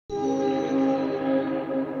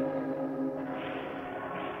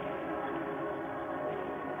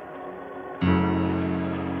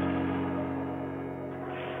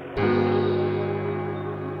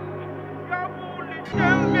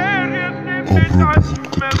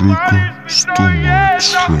Обработка трека, что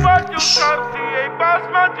лучше ремикс.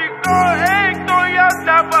 Посмотри, кто я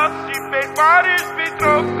для вас. Теперь парень с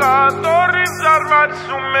метро, который взорвать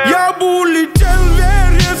сумел. Я бы улетел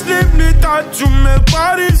вверх, если б летать умел.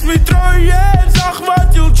 Парень с метро,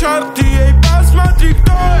 захватил чарты. Эй, посмотри,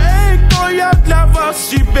 кто я для вас.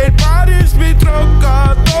 Теперь парень с метро,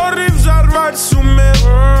 который взорвать сумел.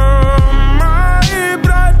 Мои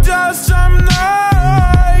братья со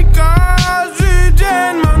мной каждый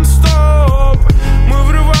день нон-стоп. Мы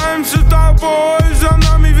врываемся тобой, за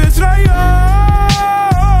нами весь район.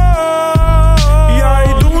 Я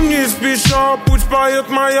иду не спеша, пусть поет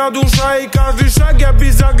моя душа. И каждый шаг я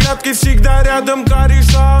без оглядки всегда рядом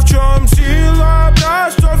кореша. В чем сила,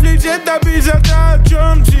 брат, что влететь до безота? В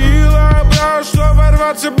чем сила, брат, что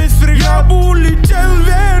ворваться без фрига? Я бы улетел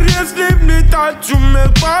вверх, если б летать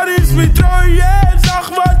умел. Парень с метро,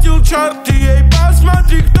 захватил чарты. Эй,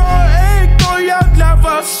 посмотри, кто я для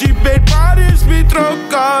вас. Теперь парень с метро,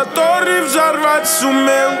 который взорвать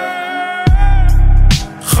сумел.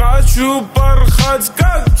 Хочу порхать,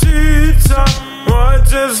 как птица,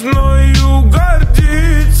 отесною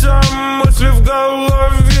гордиться. Мысли в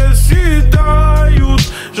голове съедают,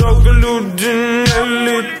 жалко, люди не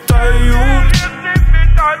летают.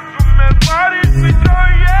 Парень с метро,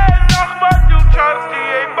 захватил чарты.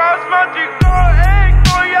 Эй, посмотри, кто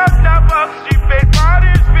я для вас. Теперь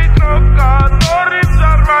парень с метро, который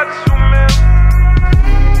взорвать сумел.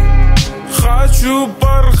 Хочу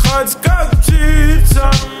порхать, как птица,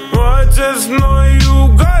 отесною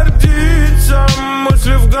гордиться.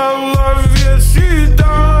 Мысли в голове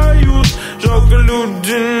съедают, жалко,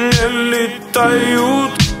 люди не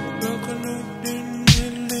летают. Жалко, люди не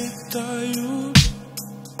летают.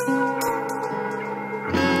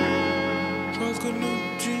 Жалко,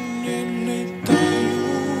 люди не летают.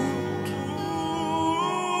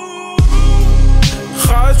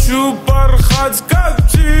 Хочу порхать, как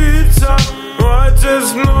птица,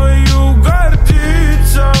 отесною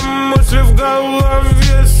гордиться. Мысли в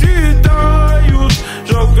голове съедают,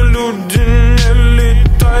 жалко, люди не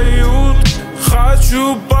летают.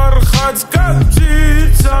 Хочу порхать, как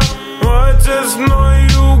птица,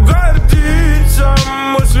 отесною гордиться.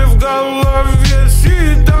 Мысли в голове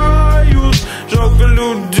съедают, жалко,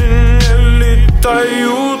 люди не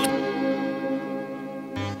летают.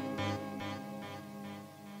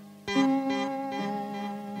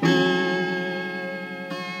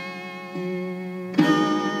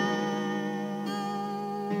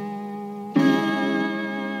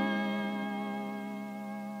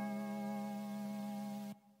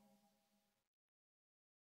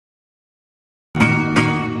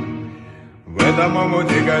 В этом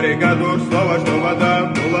омуте карикатур, слово, что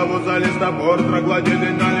вода. Булаву залез на борт, проглотит и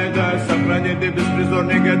налетай. Сохранит и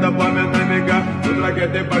беспризорник, это пламя на века. Тут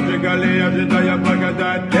ракеты поджигали, ожидая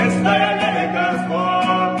благодать. Тесная века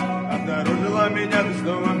спор обнаружила меня, ты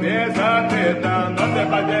снова без ответа. Но ты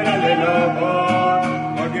потеряли любовь.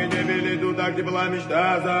 Ноги не вели туда, где была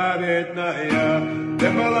мечта заветная. Где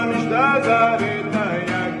была мечта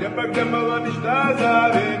заветная. Где была мечта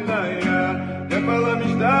заветная. Где была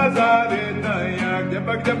мечта заветная, где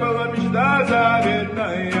была мечта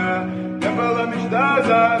заветная, где была мечта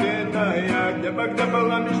заветная, где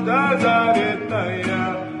была мечта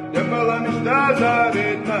заветная, где была мечта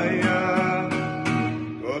заветная.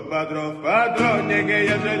 Тут патронники,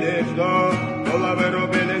 ежели что, головы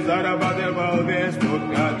рубили, зарабатывал весь. Тут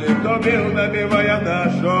каждый, кто бил, добивая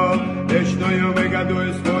нашел вечную выгоду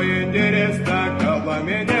и свой интерес. Так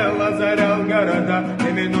пламенел, озарял города,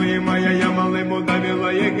 неминуемая яма ему давила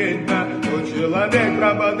египта. Тут человек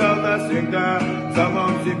пропадал навсегда,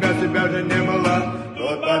 самом себя же не было.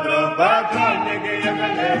 Тут патронники,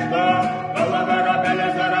 ежели что, головы рубили,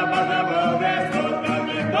 зарабатывал весь. Тут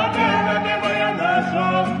каждый, кто бил, добивая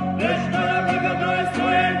нашел вечную выгоду и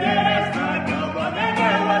свой интерес. Так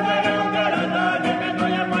пламенел, озарял города,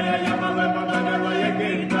 неминуемая яма ему давила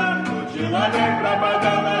египта. Тут человек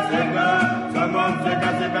пропадал навсегда, самом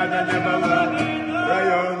себя же не было.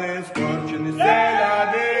 Районы скорчены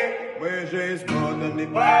селями, мы же измотаны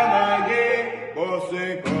по ноги. Боссы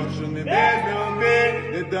коршуны без любви,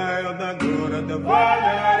 летают над городом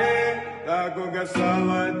фонари. Так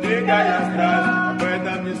угасала дикая страсть, об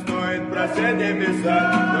этом не стоит просить небеса.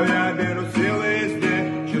 Но я беру силы из них,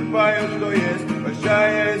 черпаю, что есть.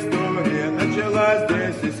 Большая история началась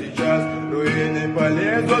здесь и сейчас. Руины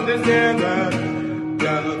полезут из неба,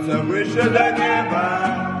 тянутся выше до неба.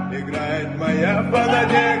 Играет моя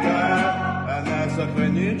фанатика, она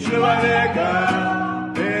сохранит человека.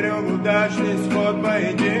 Верю в удачный исход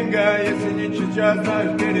поединка. Если не сейчас,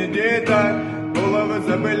 знаешь, впереди так. Головы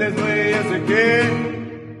забыли злые языки.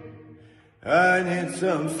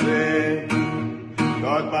 Аницам сын,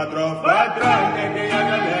 тот патрон, Теги, я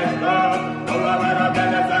жалею, головы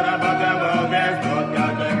родили, заработал без тот,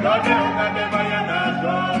 каждый, кто бил, набивая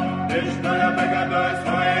ножом. Ты что, я приготовил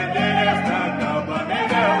свой интерес, как толпами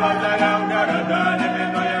дел, озарял города,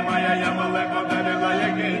 неминуемая, я малый, повторила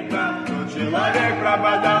египта. Тут человек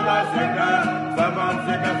пропадал навсегда, собом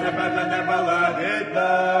себя это не было видно.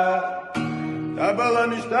 Та была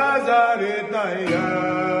мечта заветная.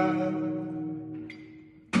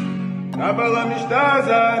 Та была мечта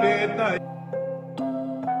заветная.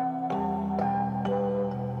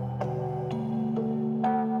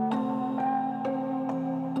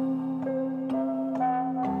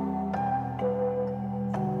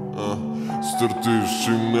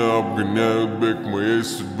 Стартующие меня обгоняют бег моей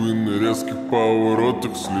судьбы на резких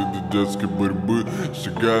поворотах, следы детской борьбы.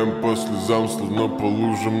 Шагаем по слезам, словно по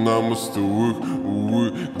лужам на мостовых.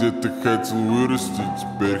 Увы, где-то хотел вырасти,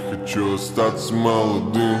 теперь хочу остаться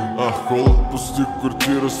молодым. А холод пустых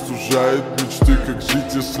квартир остужает мечты. Как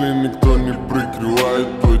жить, если никто не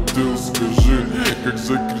прикрывает твой тыл? Скажи, как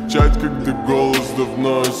закричать, когда голос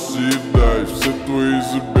давно оседает? Все твои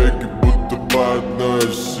забеги будто по одной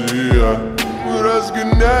оси. Мы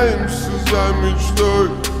разгоняемся за мечтой,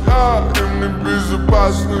 ремни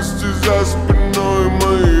безопасности за спиной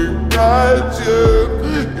моих братьев.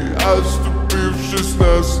 И отступившись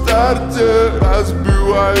на старте,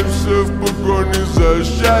 разбиваемся в погоне за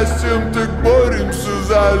счастьем. Так боремся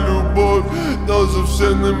за любовь, но за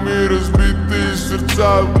все нами разбитые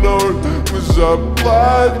сердца вновь мы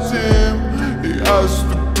заплатим. И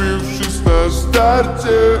отступившись на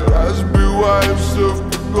старте, разбиваемся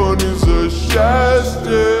в погоне за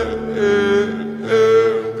счастье. И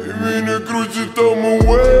меня крутит on my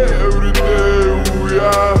way every day.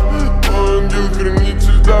 Я мой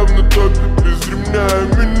ангел-хранитель давно топит без ремня.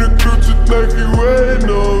 Меня крутит на хайвей,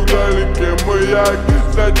 но вдалеке маяк.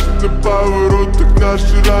 Значит, на поворотах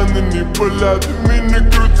наши раны не болят. И меня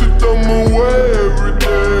крутит on my way every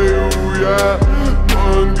day. Я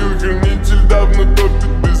мой ангел-хранитель давно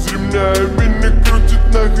топит без ремня. И меня крутит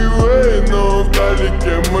на хайвей, но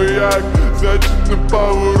вдалеке маяк. Значит, на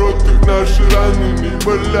поворотах наши раны не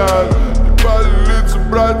болят. Ебали лица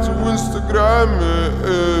братьев в инстаграме,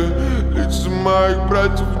 лица моих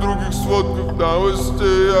братьев в других сводках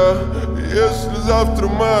новостей. Если завтра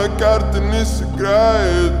моя карта не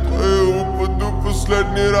сыграет, то я упаду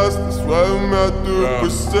последний раз на свою мятую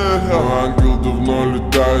постель. Мой ангел давно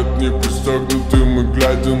летает непристегнутым, и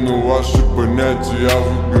глядя на ваши понятия, я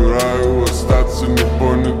выбираю остаться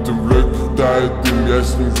непонятым. В легких тает дым, я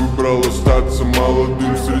с ним выбрал остаться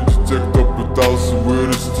молодым. Среди тех, кто пытался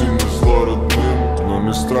вырасти на зло родным. Но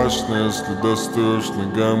не страшно, если достаешь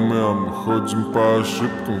ногами, а мы ходим по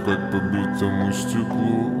ошибкам, как по битому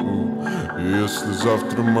стеклу. И если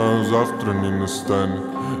завтра мое завтра не настанет,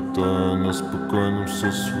 то я на спокойном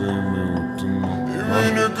со своими утону.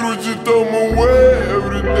 И меня крутит on my way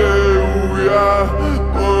every day. Я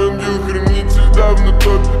мой ангел-хранитель давно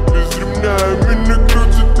топит без ремня. И меня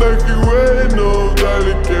крутит на хайвей, но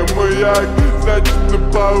вдалеке маяк. Значит, на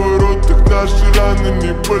поворотах наши раны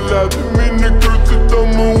не болят. И меня крутит on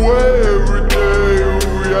my way every day.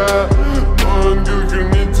 Я мой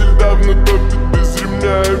ангел-хранитель давно топит без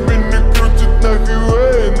ремня. И меня крутит на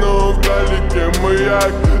хайвей, но вдалеке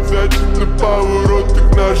маяк. Значит, на поворотах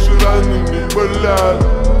наши раны не болят.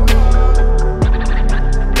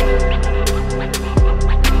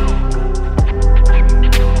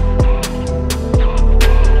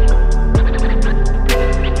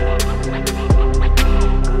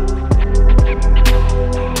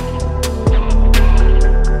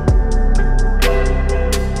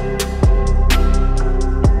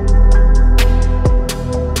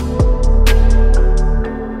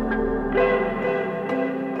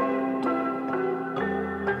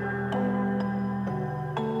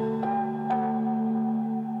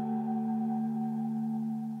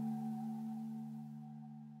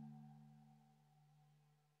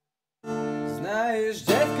 Знаешь,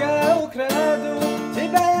 детка, украду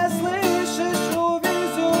тебя, я слышишь,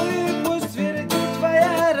 увезу. И пусть твердит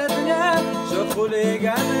твоя родня, что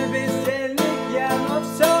хулиган и бездельник я, но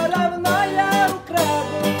все равно я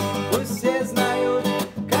украду. Пусть все знают,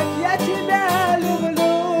 как я тебя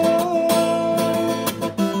люблю.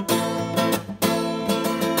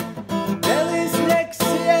 Белый снег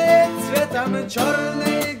сияет цветом,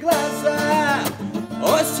 черные глаза.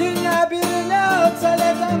 Осень обернется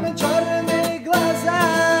летом, черные глаза.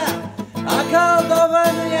 А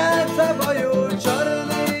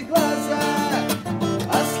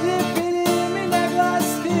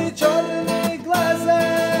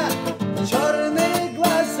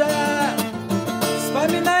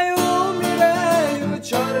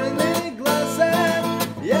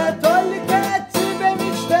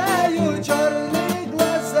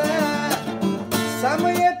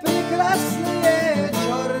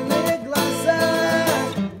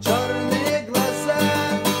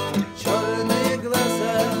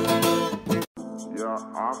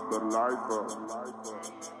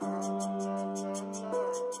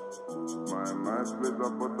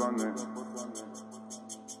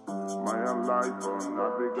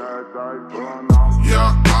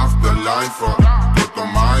Я автолайфа, кто-то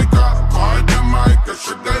майка, вайбе майка,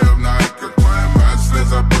 шагаю в найках, мои мысли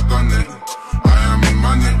запутаны, I am in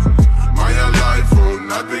money, моя лайфу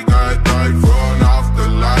надвигает айфон.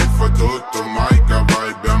 Автолайфа, тут майка,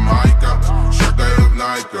 вайбе майка, шагаю в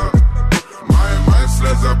найках, мои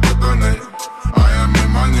мысли запутаны, I am in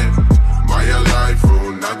money, моя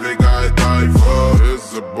лайфу надвигает айфон.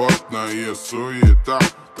 Беззаботная суета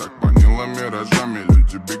так манила миражами,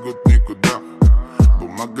 люди бегут никуда,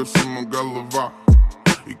 бумага всему голова.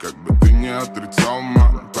 И как бы ты не отрицал,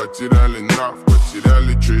 ман, потеряли нрав,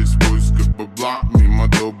 потеряли честь в поисках бабла, мимо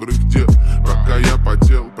добрых дел. Пока я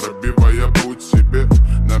потел, пробивая путь себе,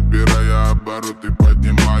 набирая обороты,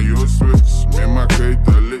 поднимаюсь ввысь. Мимо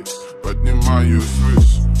хейта лиц, поднимаюсь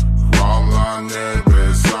ввысь. Хвала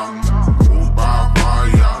небесам,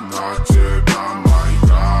 уповая на тебя, мой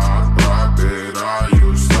God,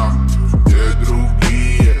 пробираюсь там, где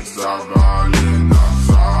другие завали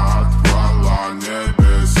назад. Хвала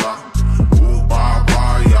небесам,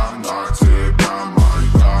 уповая на тебя, мой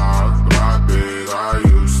God,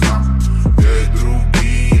 пробираюсь там, где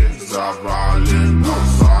другие завали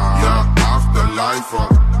назад. Я автолайфа,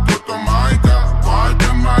 кто-то майка,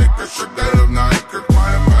 вайбе майка, шагаю в найках,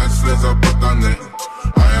 мои мысли запутаны,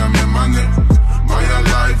 I am in money, моя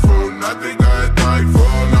лайфу надвигает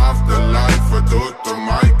айфон. Автолайфа, тут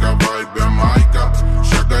майка, вайбе майка,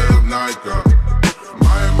 шагаю в найках,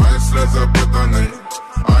 мои мысли запутаны,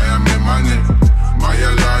 I am in money, моя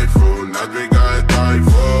лайфу надвигает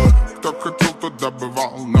айфон. Кто хотел, тот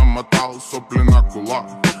добывал, намотал сопли на кулак,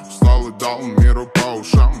 встал и дал миру по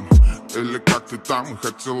ушам. Или как ты там,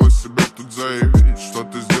 хотела себе тут заявить, что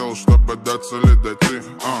ты сделал, чтобы до цели дойти.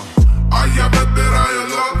 А я выбираю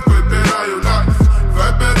лов, выбираю лайф,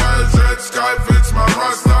 выбираю жить с кайф, it's my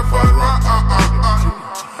Rastafari,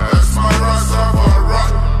 it's my Rastafari.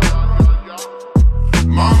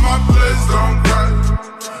 Mama, please don't cry,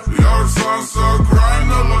 your son so cry,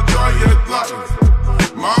 no look life.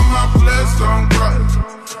 Mama, please don't cry,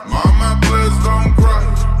 mama, please don't cry.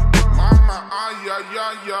 Mama,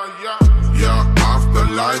 я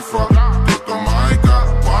автолайфа, кто-то майка,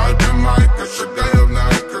 вайбе майка, шагаю в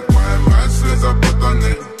найках, мои мысли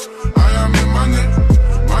запутаны, I am in money,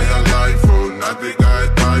 моя лайфу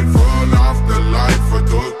надвигает айфон. Автолайфа,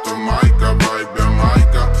 тут майка, вайбе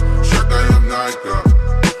майка, шагаю в найках,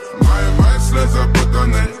 мои мысли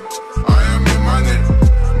запутаны, I am in money,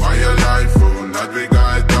 моя лайфу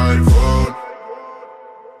надвигает айфон.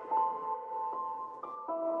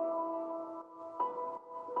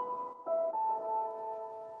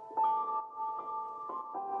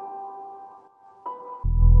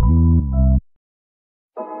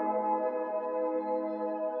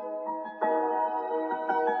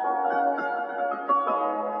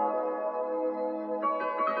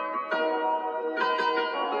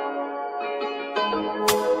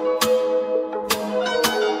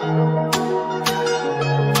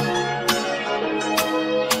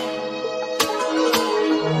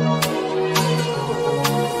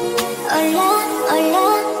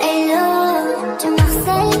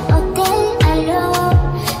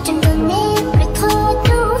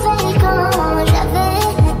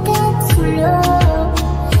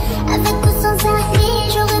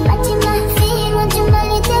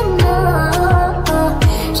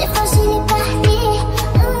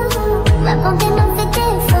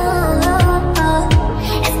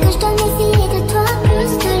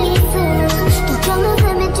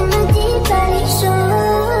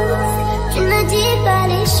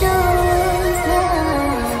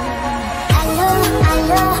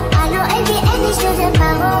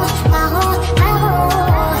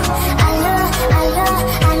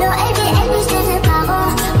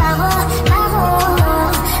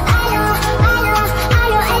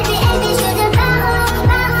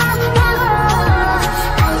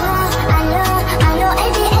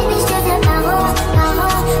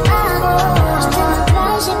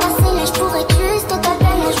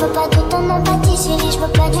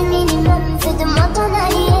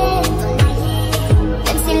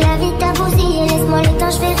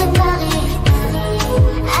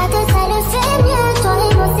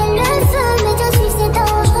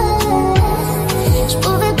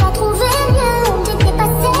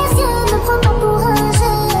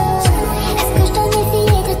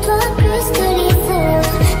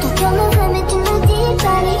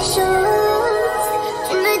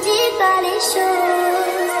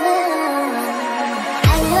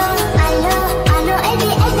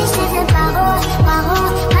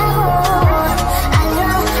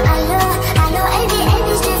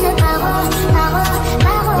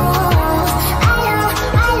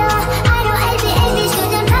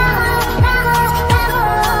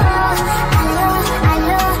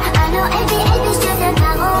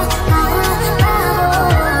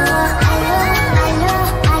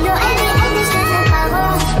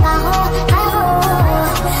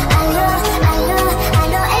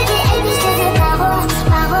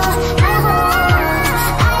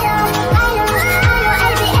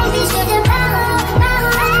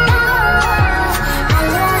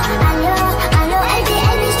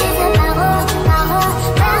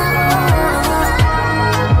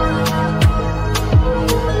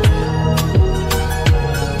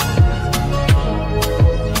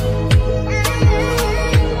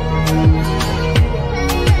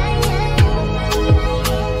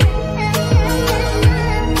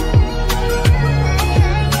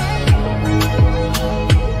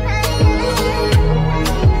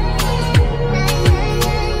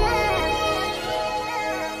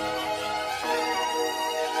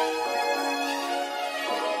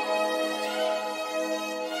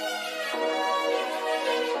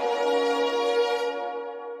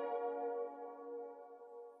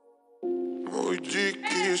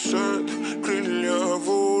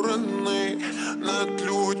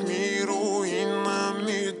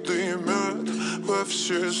 во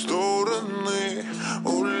все стороны.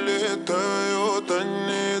 Улетают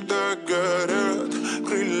они, догорят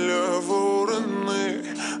крылья вороны.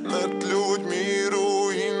 Над людьми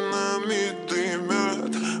руинами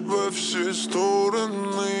дымят во все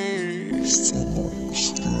стороны.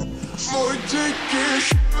 Мой дикий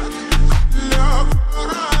свет для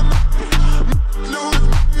ворон. Над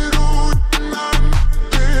людьми руинами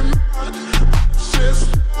дымят во все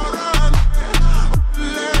стороны.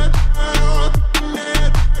 Улетают они,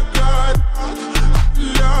 догорят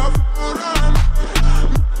крылья ворон.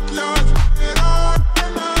 Над людьми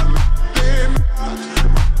руинами дымят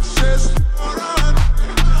во все стороны.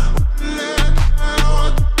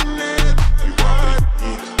 Улетают они,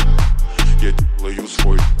 догорят. Я делаю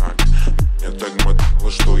свой шаг. Меня так мотало,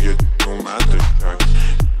 что я тянул на трек.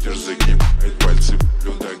 Ветер загибает пальцы,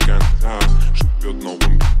 пулю до конца. Живет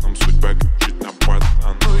новым битом, судьба кричит на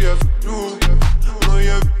пацан. Но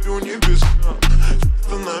я верю небесам.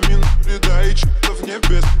 Чисто на минуте, да и чисто в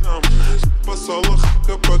небесам. Спасала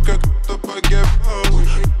хака, пока кто-то погибал.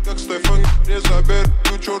 Как Стефан Гарри,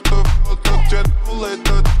 заберу чертов рот. Так тянул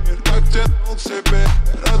этот мир, так тянул к себе.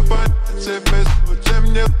 Рад понять себе суть, ты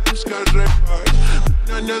мне скажи,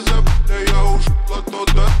 меня не забыли, я ушла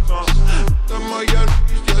туда сам. Это моя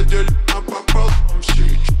жизнь, я делена пополам. Все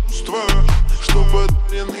чувства, что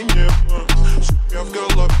подарены небо. Семья в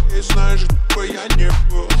голове, и знаешь, где бы я не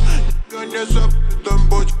был. Никогда не забытым,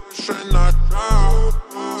 будь выше наша.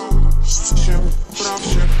 Всем прав,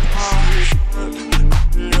 всем хаус.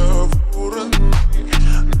 Для вороны.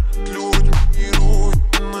 Над людьми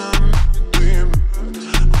руинами дымят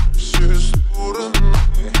все стороны.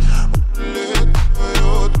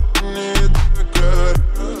 Улетают они, догорят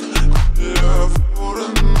для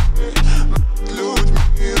вороны. Над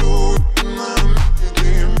людьми руинами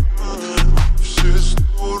дымят все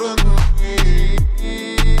стороны.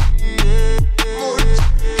 Мой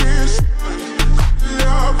дикий свет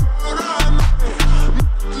для ворон.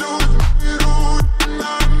 Над людьми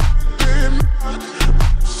руинами дымят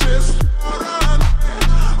все стороны.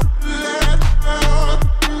 Улетают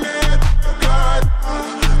они, догорят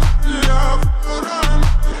для ворон.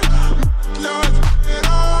 Над людьми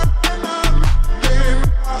руинами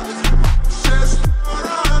дымят все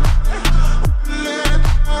стороны.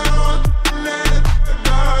 Улетают они, догорят.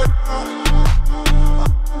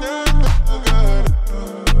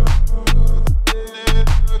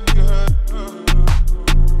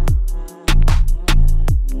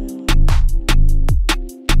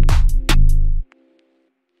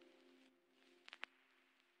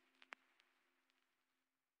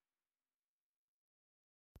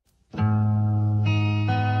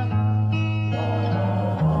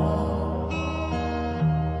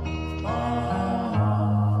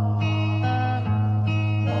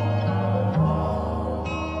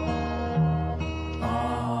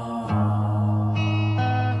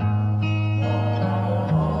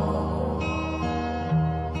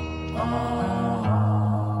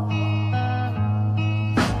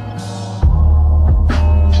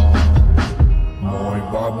 Мой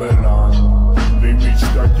Бабелан, дымить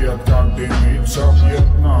ракет, как дымится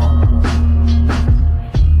Вьетнам.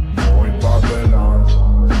 Мой Бабелан,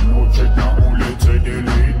 учить на улице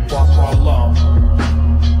делить пополам.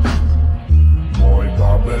 Мой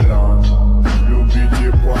Бабелан,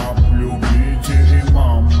 любите пап, любите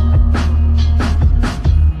имам.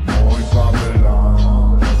 Мой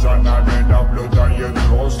Бабелан, за нами наблюдает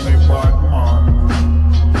грозный Батман.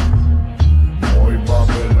 Мой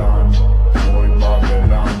Бабелан, мой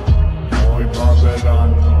Бабелан, мой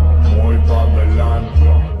Бабелан, мой Бабелан,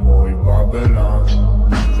 мой Бабелан.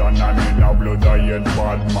 За нами наблюдает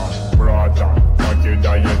Батман, братан.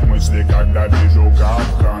 Покидает мысли, когда вижу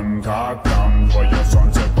капкан. Как там твое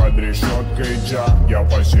солнце под решеткой, Джа? Я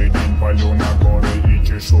по сей день полю на горы и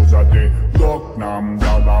чешу зады. К окнам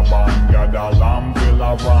долобан, гадалам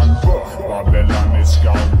вылован. Бабелан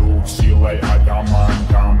искал дух силой атаман.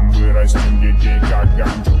 Там вырастим детей, как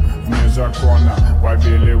ганджу. Вне закона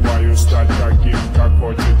повелеваю стать таким, как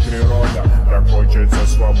хочет природа. Так хочется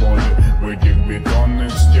свободы. В этих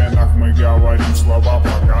бетонных стенах мы говорим слова,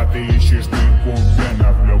 пока ты ищешь дырку в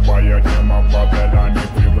венах. Любая тема в Бабелане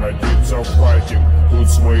превратится в файтинг. Тут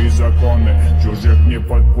свои законы, чужих не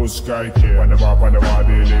подпускайте. Падава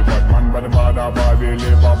били, Батман, падава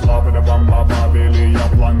добавили, бабла, падавам добавили. Я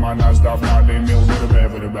план мана сдав, надымил,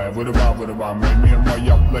 вырубай, мой мир,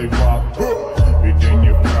 моя плейбак. Ведь я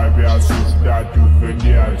не вправе осуждать,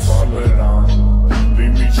 уходи от Бабелан.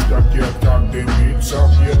 Дымить ракет, как дымится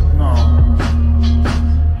Вьетнам.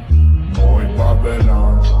 Мой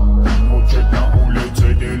Бабелан, учить на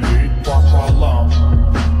улице делить пополам.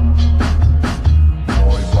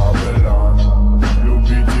 Мой Бабелан,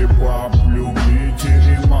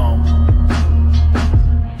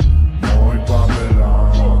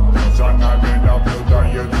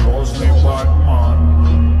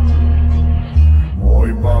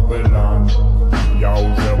 я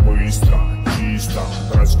уже быстро, чисто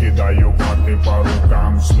раскидаю карты по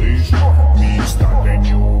рукам, слышь, мисто. Ты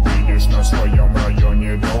не увидишь на своем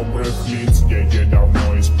районе добрых лиц. Дети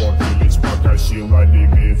давно испортились, пока сила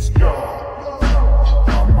левиц.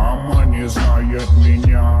 А мама не знает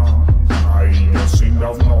меня, а ее сын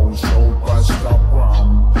давно ушел по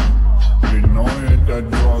стопам. Виной этот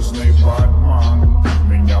грозный Батман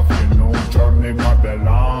меня втянул в черный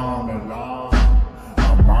Бабелан.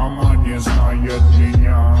 А мама не знает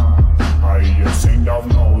меня, а ее сын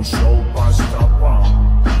давно ушел по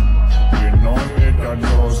стопам. Виной этот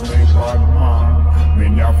грозный Батман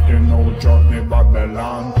меня втянул в черный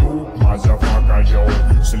Бабелан. Тут мазафака, йоу,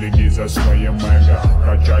 следи за своим эго,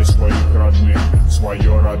 качай своих родных,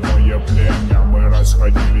 свое родное племя. Мы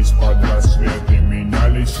расходились под рассвет и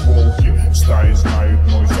менялись волки. Стаи знают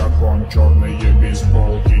мой закон, черные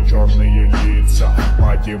бейсболки, черные лица,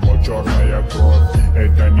 мать его, черная кровь.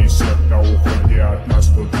 Это не секта, уходи от нас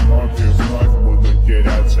тут вновь и вновь. Будут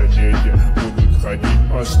теряться дети, будут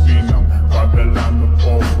ходить по спинам. Бабелану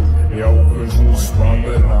похуй, я ухожу с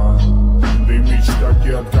Бабелан. Дымить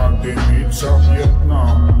ракет, как дымится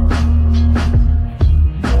Вьетнам.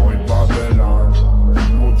 Мой Бабелан,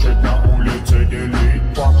 учат на улице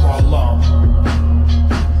делить пополам.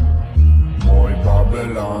 Мой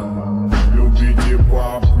Бабелан, любите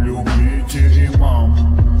пап, любите и мам.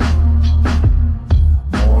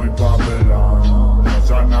 Мой Бабелан,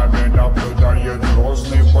 за нами наблюдает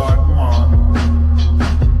грозный Батман.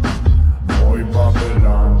 Мой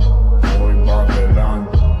Бабелан, мой Бабелан,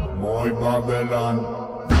 мой Бабелан,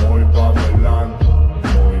 мой Бабелан,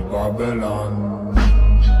 мой Бабелан.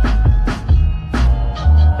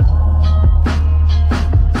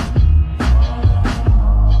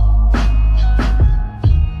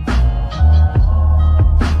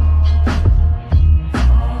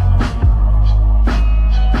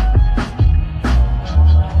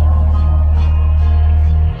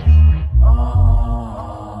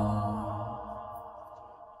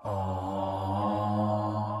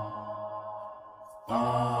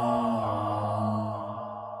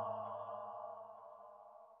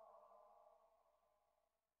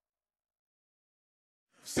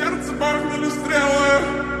 В сердце бахнули стрелы.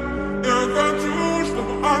 Я хочу,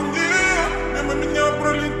 чтобы они мимо меня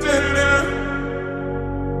пролетели.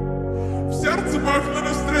 В сердце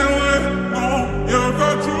бахнули стрелы, но я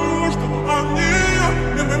хочу, чтобы они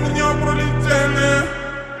мимо меня пролетели.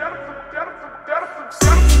 В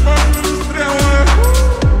сердце бахнули стрелы.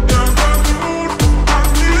 Я хочу, чтобы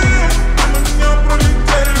они мимо меня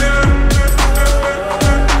пролетели.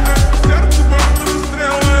 В сердце бахнули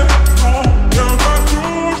стрелы, но я хочу.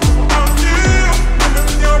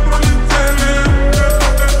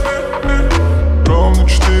 Ровно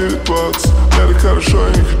 4:20, я так хорошо,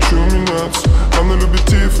 я не хочу меняться. Она любит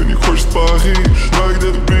Тиф и не хочет Париж, но я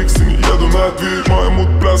где-то в Брикстоне, еду на движ. Мой мут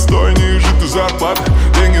простой, ниже ты зарплаты.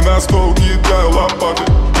 Деньги на стол, кидаю лопаты.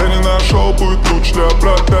 Я не нашел, будет лучше для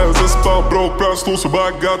брата. Я заспал, брок, проснулся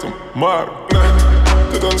богатым. Марк,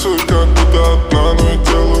 ты танцуешь как будто одна, но я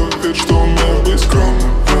делаю вид, что умею быть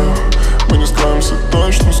скромным. Мы не скроемся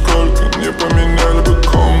точно, сколько не поменяли бы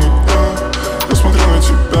комнату. Я смотрю на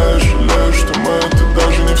тебя и жалею, что мы это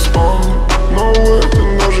даже не вспомним. Но это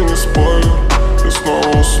даже не спойлер, я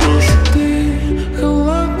снова услышу. Ты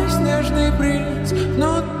холодный снежный принц,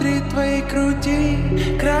 внутри твоей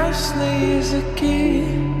груди красные языки.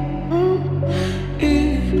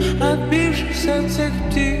 И отбившись от всех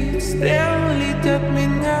птиц, стрелы летят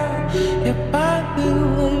меня, я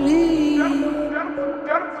падаю, лови.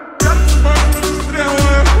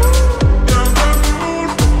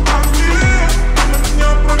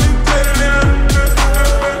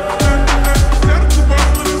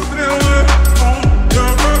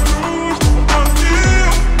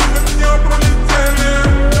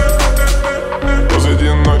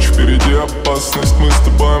 Опасность, мы с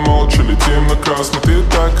тобой молча летим на красный. Ты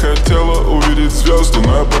так хотела увидеть звезды,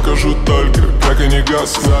 но я покажу только, как они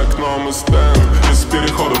гаснут. За окном и стенд, из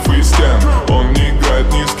переходов и стен. Он не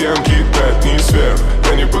играет ни с кем, кидает ни сверх.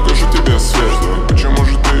 Я не покажу тебе свет, почему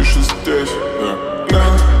же ты еще здесь?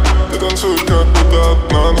 Ты танцуешь как будто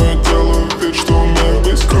одна, но я делаю вид, что умею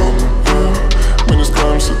быть скромным. Мы не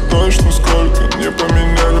скроемся точно, сколько не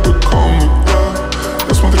поменяли бы комнату.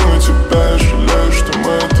 Я смотрю на тебя и жалею, что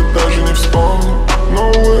мы это даже не вспомним. Но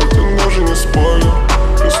это даже не спойлер,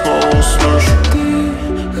 я снова услышу. Ты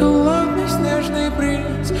холодный снежный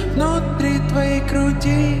принц, внутри твоей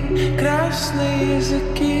груди красные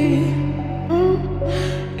языки.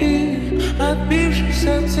 И отбившись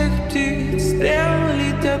от всех птиц, стрелы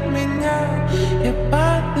летят меня, я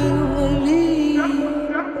падаю, лови.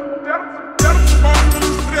 Сердце бахнули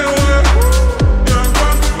стрелы. Я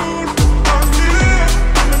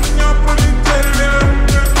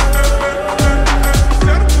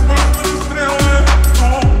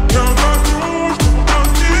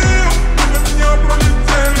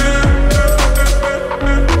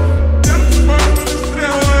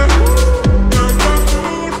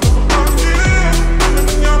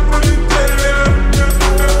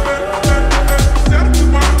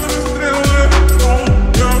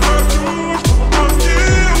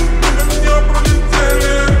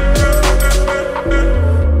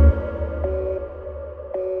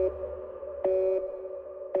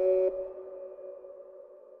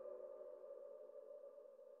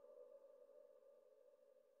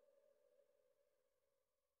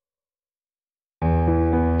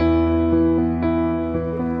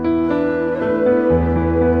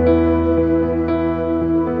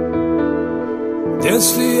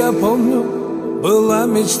я помню, была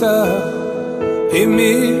мечта, и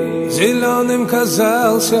мир зеленым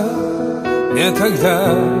казался не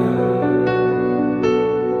тогда,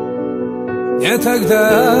 не тогда.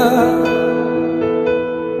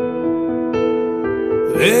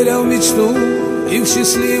 Верил в мечту и в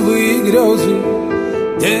счастливые грезы,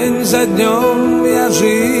 день за днем я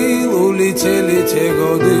жил, улетели те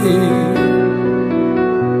годы,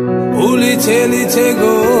 улетели те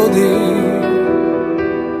годы.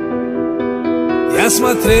 Я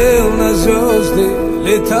смотрел на звезды,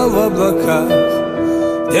 летал в облаках,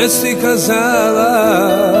 в детстве казалось,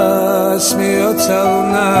 смеется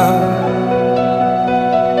луна,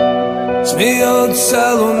 смеется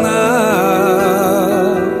луна.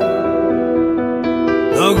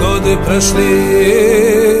 Но годы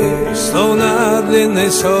прошли, словно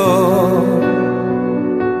длинный сон.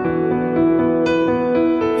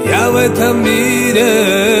 Я в этом мире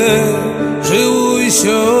живу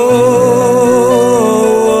еще.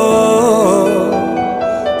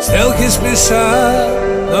 Стрелки спешат,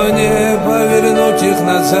 но не повернуть их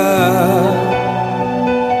назад.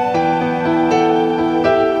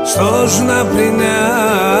 Сложно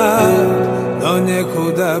принять, но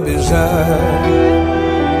некуда бежать.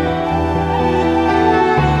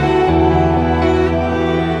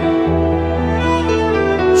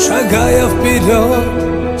 Шагая вперед,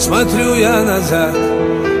 смотрю я назад,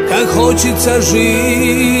 как хочется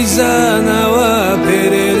жизнь заново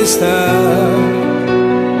перелистать,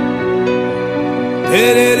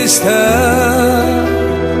 перелистать.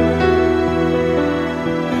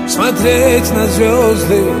 Смотреть на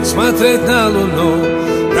звезды, смотреть на луну,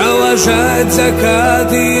 провожать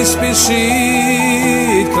закат и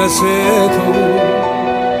спешить к рассвету,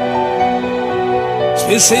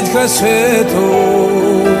 спешить к рассвету.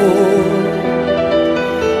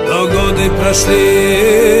 Но годы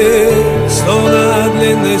прошли, словно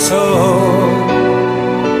длинный сон.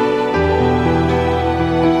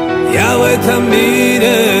 Я в этом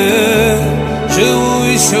мире живу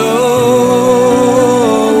еще.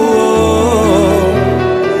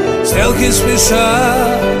 Стрелки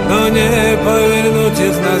спешат, но не повернуть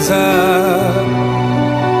их назад.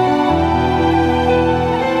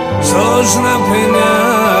 Сложно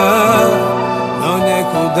принять, но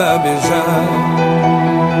некуда бежать.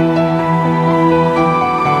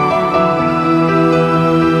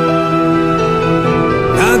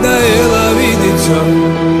 Надоело видеть все,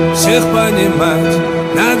 всех понимать.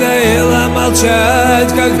 Надоело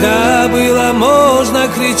молчать, когда было можно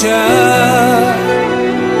кричать.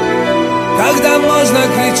 Когда можно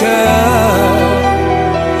кричать.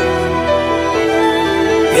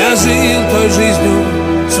 Я жил той жизнью,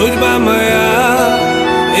 судьба моя,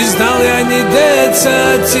 и знал я, не деться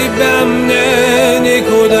от тебя мне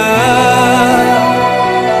никуда,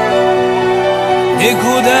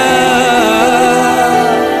 никуда.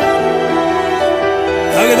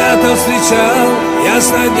 Когда-то встречал я с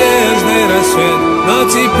надеждой рассвет, но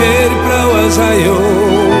теперь провожаю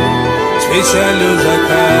с печалью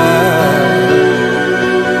закат,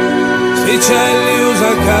 с печалью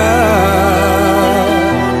закат.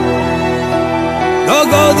 Но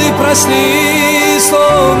годы прошли,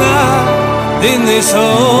 словно длинный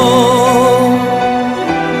сон.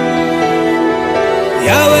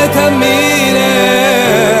 Я в этом мире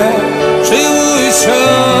живу еще.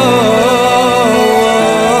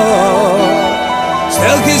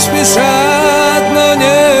 Стрелки спешат, но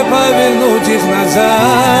не повернуть их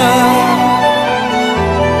назад.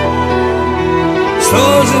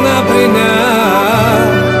 Сложно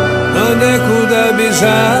принять, но некуда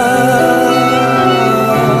бежать.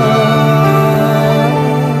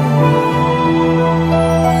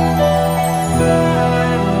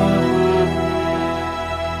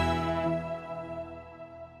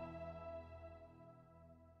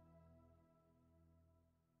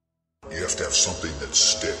 You have to have something that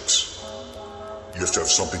sticks. You have to have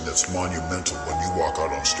something that's monumental. When you walk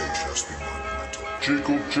out on stage, it has to be monumental.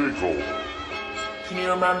 Jiggle, jiggle. Can you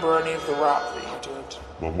remember any of the rap that you did?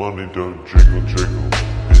 My money don't jiggle, jiggle.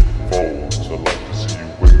 It folds. I like to see you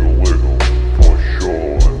wiggle, wiggle. For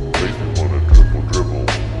sure. And make me wanna dribble, dribble.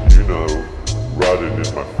 You know, riding in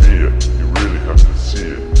my fear. You really have to see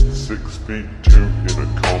it. 6'2" in a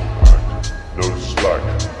compact. No slack.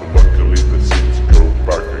 But luckily the seats go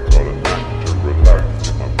back. I got a knack to relax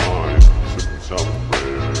in my mind. Sipping some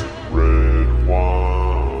red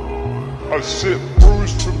wine. I sit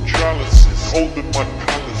bruised from chalices, holding my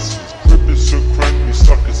palaces. Grip is so cranky,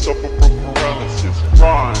 stuck and suffer from paralysis.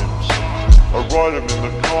 Rhymes, I ride them in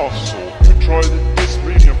the castle. You try to diss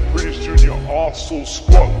me, and pretty soon your arsehole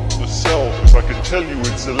squat in the cell. Cause I can tell you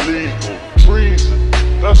it's illegal. Treason,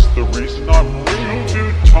 That's the reason I'm real.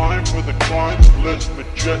 Do time for the crime, less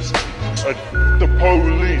majestic. The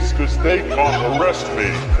police, cause they can't arrest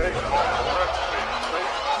me.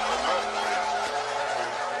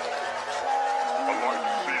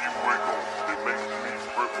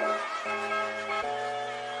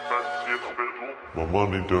 My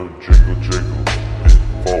money don't jiggle jiggle, it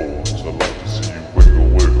folds. I like to see you wiggle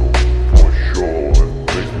wiggle, for sure. It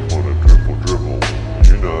makes me wanna dribble dribble.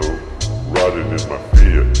 You know, riding in my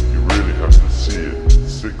Fiat, you really have to see it.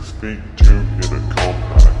 6 feet 2 in a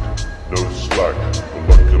compact, no slack. But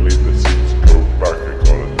luckily the seats go back. I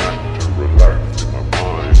got a knack to relax in my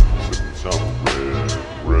mind, sipping some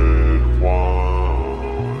red wine.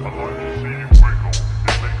 I like to see you wiggle,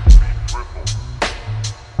 it makes me dribble.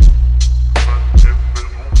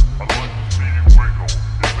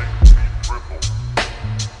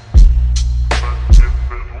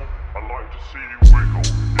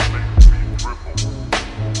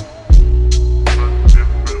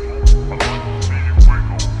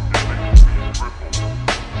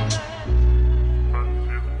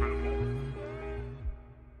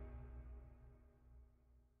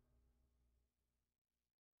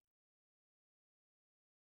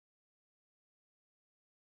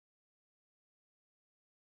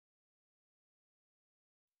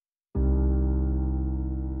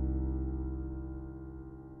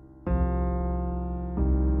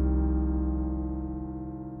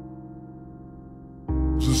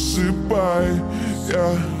 Засыпай,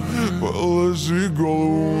 положи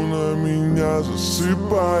голову на меня,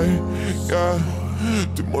 засыпай,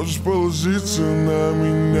 ты можешь положиться на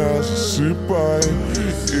меня, засыпай,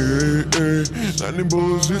 на небо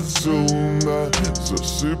ложится луна,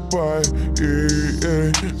 засыпай,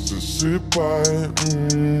 засыпай.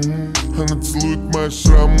 Она целует мои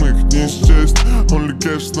шрамы, их не счесть. Only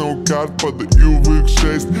cash, no card, подаю в их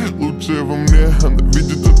 6. Лучшее во мне, она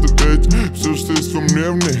видит это ведь. Все, что есть во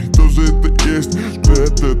мне, в ней тоже это есть.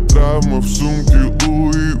 Это травма в сумке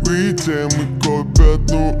Луи Уи. Темы копят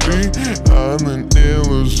нули. Она не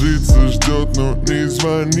ложится, ждет, но не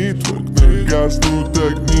звонит. В окнах гаснут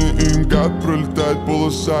огни, им как пролетать в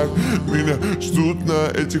полосах. Меня ждут на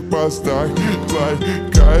этих постах. Твои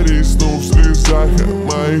кари снова в слезах, а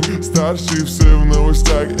мои старшие все в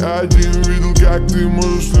новостях. Один видел, как ты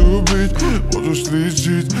можешь любить, можешь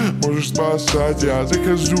лечить, можешь спасать. Я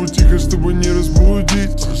захожу тихо, чтобы не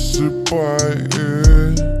разбудить. Засыпай,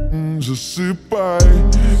 засыпай,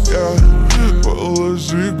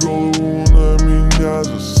 положи голову на меня,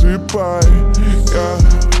 засыпай,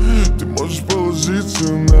 ты можешь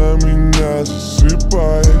положиться на меня,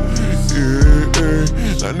 засыпай,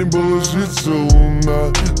 на небо ложится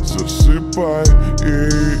луна, засыпай,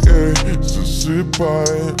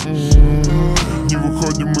 засыпай. Не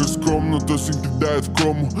выходим из комнаты, осень кидает в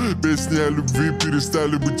кому. Песни о любви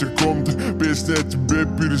перестали быть о ком-то. Песни о тебе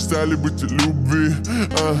перестали быть о любви.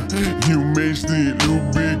 Не умеешь не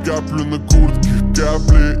люби. Каплю на куртке,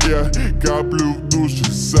 капли, я каплю в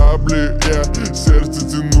душе сабли, я сердце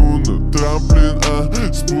тяну на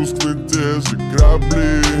трамплин, спуск на те же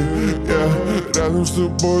грабли. Я рядом с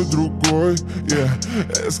тобой другой,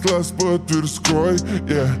 С-класс по Тверской,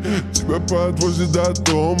 тебя подвозит до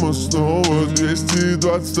дома снова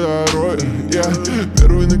 222.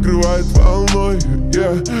 Первый накрывает волной,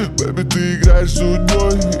 бэби, ты играешь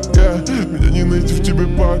судьбой, меня не найти в тебе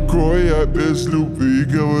покой. Я без любви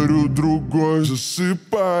говорю другой.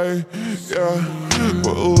 Засыпай,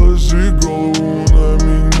 положи голову на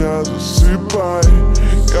меня, засыпай,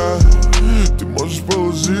 ты можешь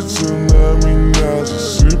положиться на меня,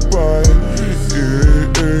 засыпай,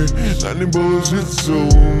 на небо ложится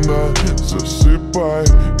луна, засыпай,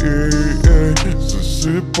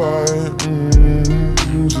 засыпай,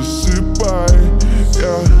 засыпай,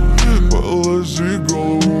 положи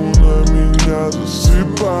голову на меня,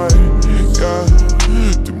 засыпай,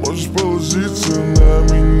 ты можешь положиться на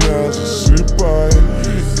меня, засыпай,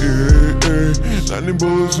 на небо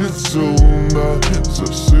ложится луна,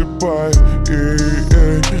 засыпай,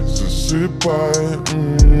 засыпай.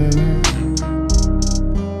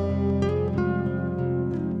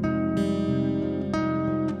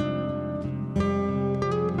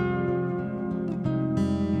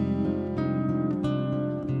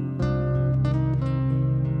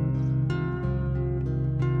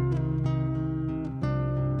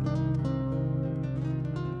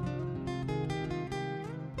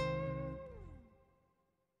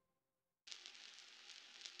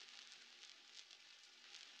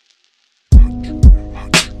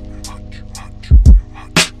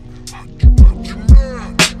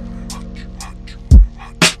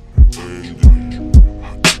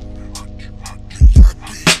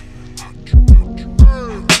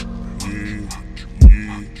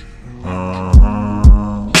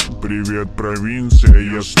 привет, провинция,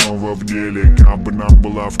 я снова в деле. Кабы нам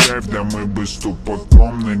была в кайф, да мы бы с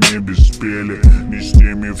тупаком на небе спели. Не с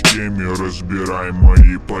теми в теме, разбирай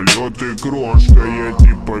мои полеты, крошка. Я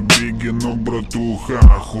типа Биги, но братуха,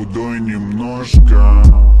 худой немножко.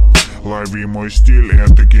 Лови мой стиль,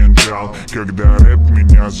 это кинжал. Когда рэп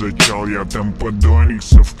меня зачал, я там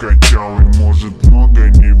подониксов качал. И может много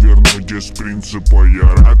не вернуть из принципа. Я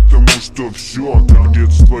рад тому, что все как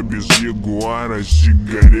детство без ягуара.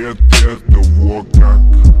 Сигарет, это во как.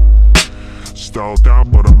 Стал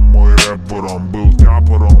табором, мой рэп вором. Был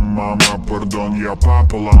тапором, мама, пардон. Я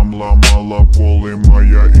пополам ломала пол, и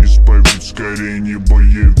моя исповедь скорее не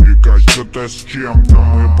боевика. Что-то с чем-то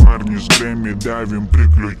мы, парни, с Грэмми давим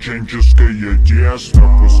приключенческое тесто.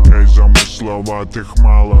 Пускай замысловатых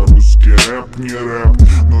мало, русский рэп не рэп,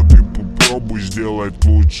 но ты попробуй сделать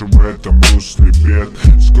лучше в этом русле бед.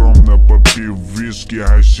 Скромно попив виски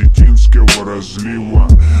осетинского разлива,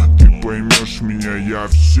 ты поймешь меня, я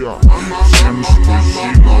все. Всем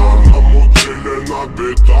спасибо. Намутили на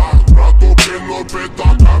битах, братуки, но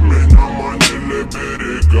пятака меня манили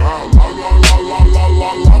берега.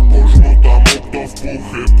 Ла-ла-ла-ла-ла-ла-ла, пожму тому, кто в пух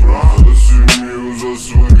и прах. За семью, за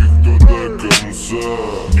своих, кто до конца.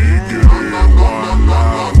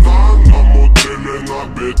 Намутили на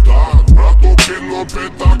битах, братуки, но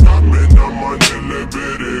пятака меня манили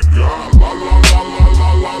берега.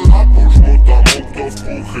 Ла-ла-ла-ла-ла-ла-ла, пожму тому, кто в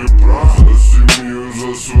пух и прах. За семью,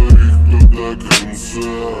 за своих, кто до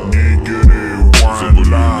конца. Забыли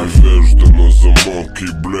надежда на замок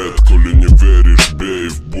и блед. Коли не веришь, бей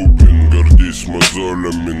в бубен. Гордись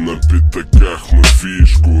мозолями на пятаках. Мы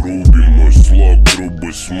фишку рубим. Мой слог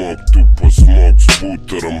грубый смог. Тупо смог с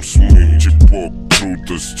бутером смыть. Типок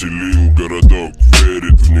круто стелил. Городок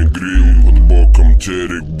верит в негрил. Под боком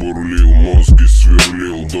терек бурлил. Мозги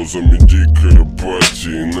сверлил. Дозами дикой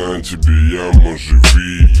апатии. На тебе яма,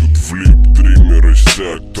 живи. Тут флип, триммер,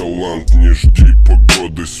 истяк. Талант не жди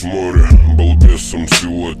погоды с моря. Балбесом,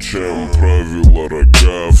 силачем правила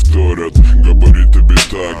рога вторят. Габариты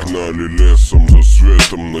бита гнали лесом за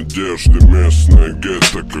светом надежды. Местная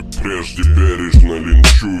гетто, как прежде, бережно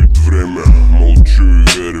линчует время. Молчу и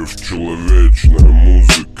верю в человечное.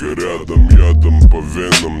 Музыка рядом, ядом по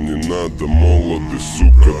венам не надо. Молоды,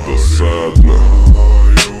 сука, досадно.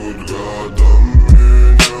 Гадом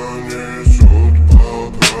меня несут по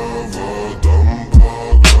проводам, по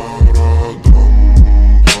городам,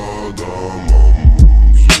 по домам.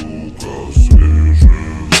 Сука,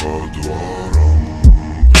 свежего двором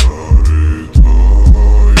пролетают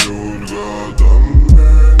годом.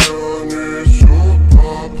 Меня несут по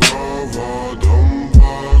проводам,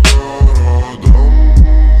 по городам,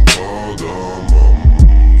 по домам.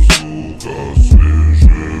 Сука,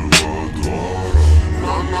 свежего двора.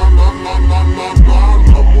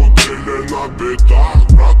 Намутили на битах,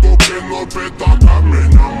 братуки, но пятака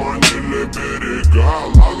меня манили берега.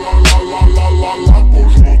 Ла-ла-ла-ла-ла-ла-ла,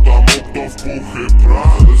 пожму тому, кто в пух и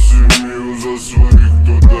прах. За семью, за своих,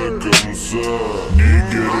 кто до конца.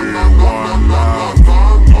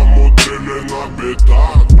 Намутили на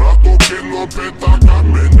битах, братуки, но пятака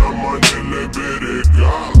меня манили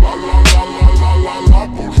берега. Ла-ла-ла-ла-ла-ла-ла,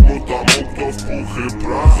 пожму тому, кто в пух и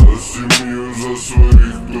прах. За семью, за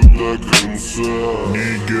своих, кто до конца.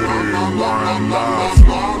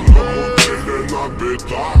 Намутили на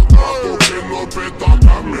битах, братуки, но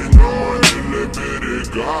пятака меня манили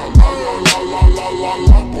берега.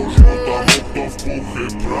 Ла-ла-ла-ла-ла-ла-ла, пожму тому, кто в пух и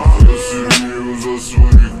прах. За семью, за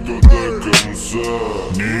своих, кто до конца.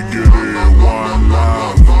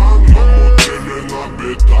 Намутили на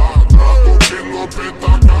битах, братуки, но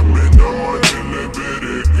пятака меня манили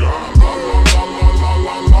берега.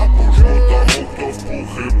 Ла-ла-ла-ла-ла-ла-ла, пожму тому, кто в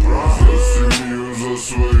пух и прах. За семью, за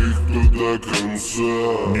своих, кто до конца.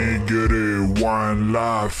 One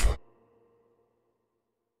love.